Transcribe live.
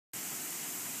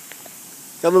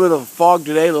Got a little bit of fog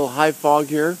today, a little high fog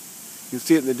here. You can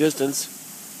see it in the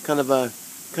distance. Kind of a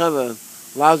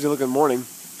lousy looking morning.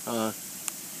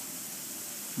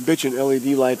 Bitchin'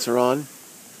 LED lights are on.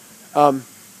 Gonna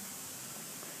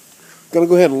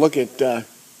go ahead and look at the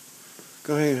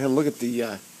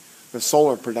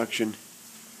solar production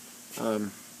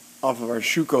off of our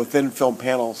Schuco thin film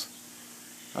panels.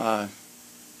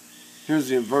 Here's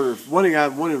the inverter. I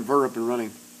have one inverter up and running.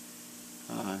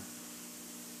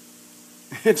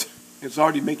 It's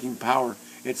already making power.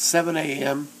 It's 7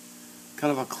 a.m.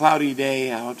 Kind of a cloudy day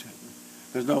out.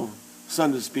 There's no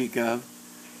sun to speak of.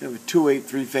 We have a 2-8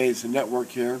 3-phase network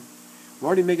here. We're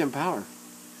already making power.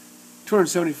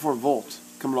 274 volts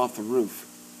coming off the roof.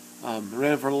 I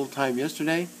ran it for a little time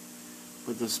yesterday,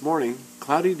 but this morning,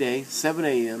 cloudy day, 7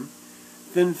 a.m.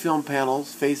 Thin film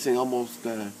panels facing almost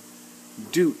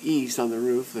due east on the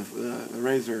roof. The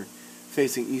rays are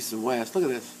facing east and west. Look at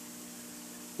this.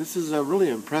 This is a really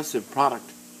impressive product.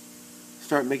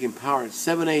 Start making power at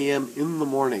 7 a.m. in the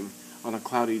morning on a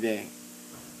cloudy day.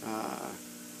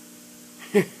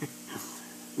 Then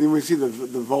we see the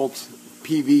volts,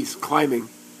 PVs climbing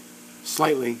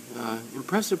slightly.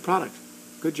 Impressive product.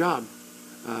 Good job.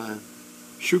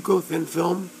 Schuco thin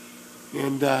film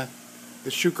and the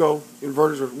Schuco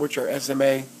inverters, which are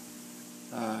SMA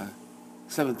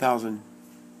 7000